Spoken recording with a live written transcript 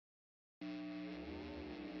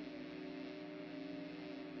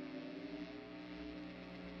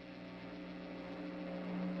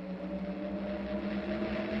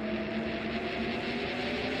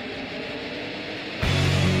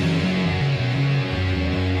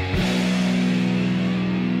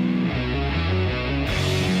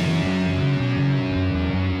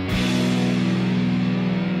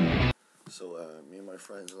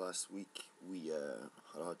friends last week. We had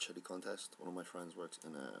a hot chili contest. One of my friends works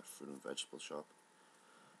in a fruit and vegetable shop,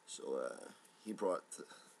 so he brought the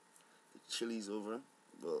chilies over.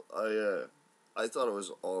 Well, I thought it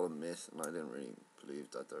was all a myth, and I didn't really believe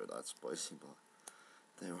that they were that spicy, but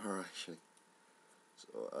they were actually.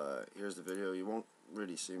 So here's the video. You won't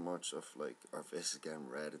really see much of like our faces getting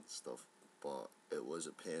red and stuff, but it was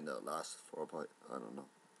a pain that lasted for about, I don't know,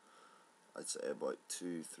 I'd say about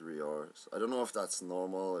 2-3 hours. I don't know if that's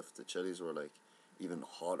normal, if the chilies were like even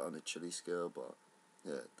hot on the chili scale, but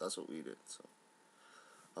yeah, that's what we did, so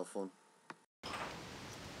have fun.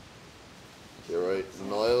 Okay, right,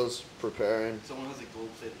 Niall's preparing. Someone has a gold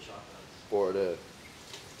plated shotgun. For the,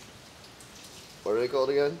 what are they called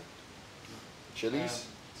again? Chilies?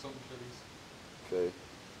 Some chilies. Okay.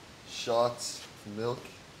 Shots of milk.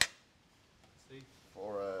 See?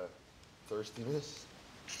 For thirstiness.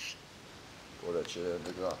 Pour that shit in. Look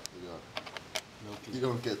at that. Look at that. Milk is You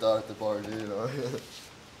don't get that at the bar, do you? No?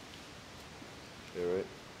 Okay, right.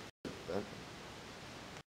 Ben.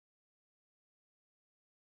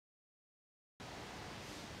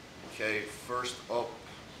 Okay, first up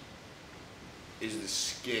is the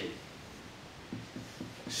skin.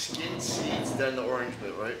 Skin, seeds, then the orange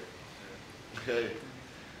bit, right? Okay.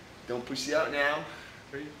 Don't push it out now.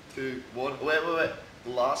 3, 2, 1. Wait. The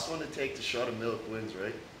last one to take the shot of milk wins, right?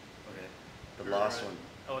 Okay. The last one.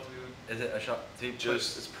 Oh, what do we do? Is it a shot?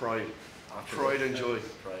 Just, it's pride. After Pride this. and joy.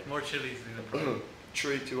 Pride. More chilies than the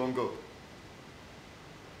 3, 2, 1, go.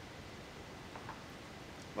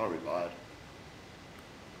 Not really bad.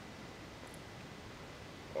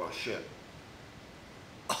 Oh shit.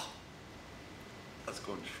 Oh, that's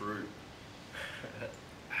going through.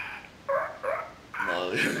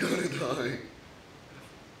 No, you're gonna die.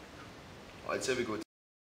 I'd say we go.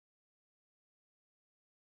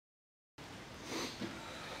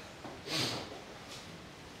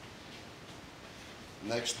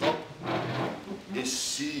 Next up is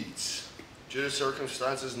seeds. Due to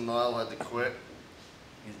circumstances, Niall had to quit.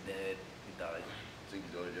 He's dead. He died. I think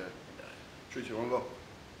he died, yeah. He died. 3, 2, 1, go.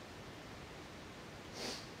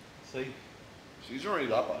 See? Seeds aren't really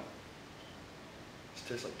that bad. This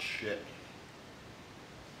tastes like shit.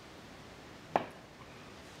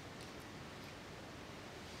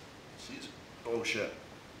 Seeds. Oh shit.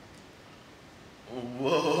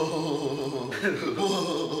 Whoa.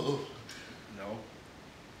 Whoa. No.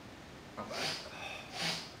 Not bad.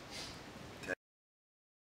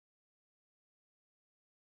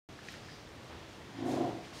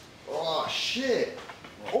 Oh shit!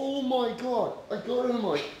 Oh my god! I got it in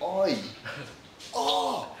my eye!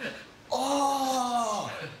 Oh!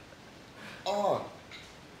 Oh! Oh!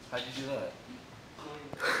 How'd you do that?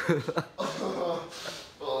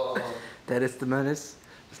 Oh! That is the menace.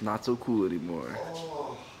 It's not so cool anymore.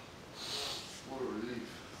 Oh! What a relief.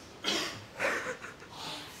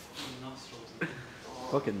 nostrils.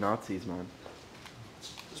 Fucking Nazis, man.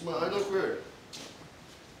 Does my eye look weird?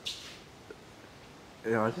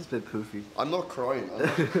 Yeah, it's just a bit poofy. I'm not crying. I'm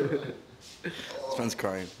not crying. His friend's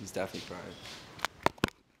crying. He's definitely crying.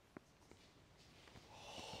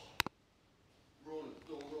 Ronan,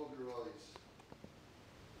 don't rub your eyes.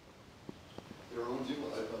 Here, Ronan, do my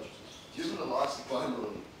eye patches. Do you have an elastic band,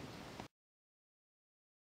 Ronan?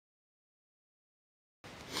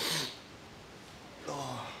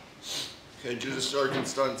 Oh. Okay, due to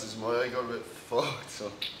circumstances, my eye got a bit fucked,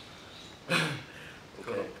 so.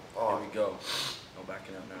 Okay, Oh. here we go. No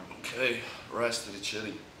backing out now. Okay, rest of the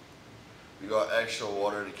chili. We got extra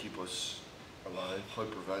water to keep us Alive.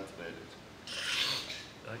 hyperventilated.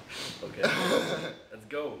 Okay, let's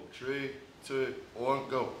go. 3, 2, 1,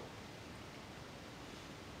 go.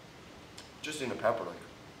 Just in a pepper, like.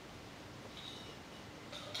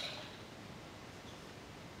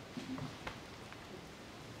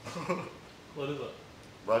 What is it?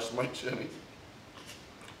 Rest my chili.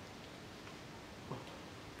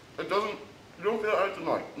 It doesn't, you don't feel anything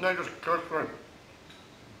like, no, just kicks in.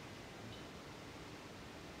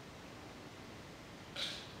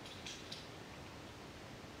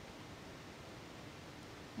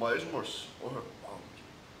 My eyes are sore. Oh.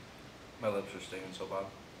 My lips are stinging so bad.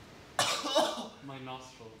 My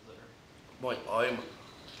nostrils there. My eye.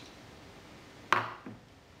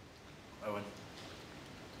 I win.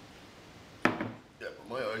 Yeah, but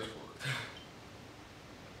my eyes fucked.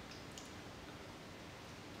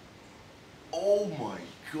 Oh my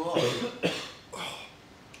god.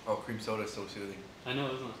 Oh, cream soda is so soothing. I know,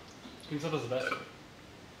 isn't it? Cream soda's the best.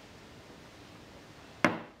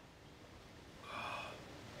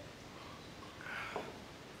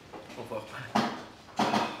 Oh fuck.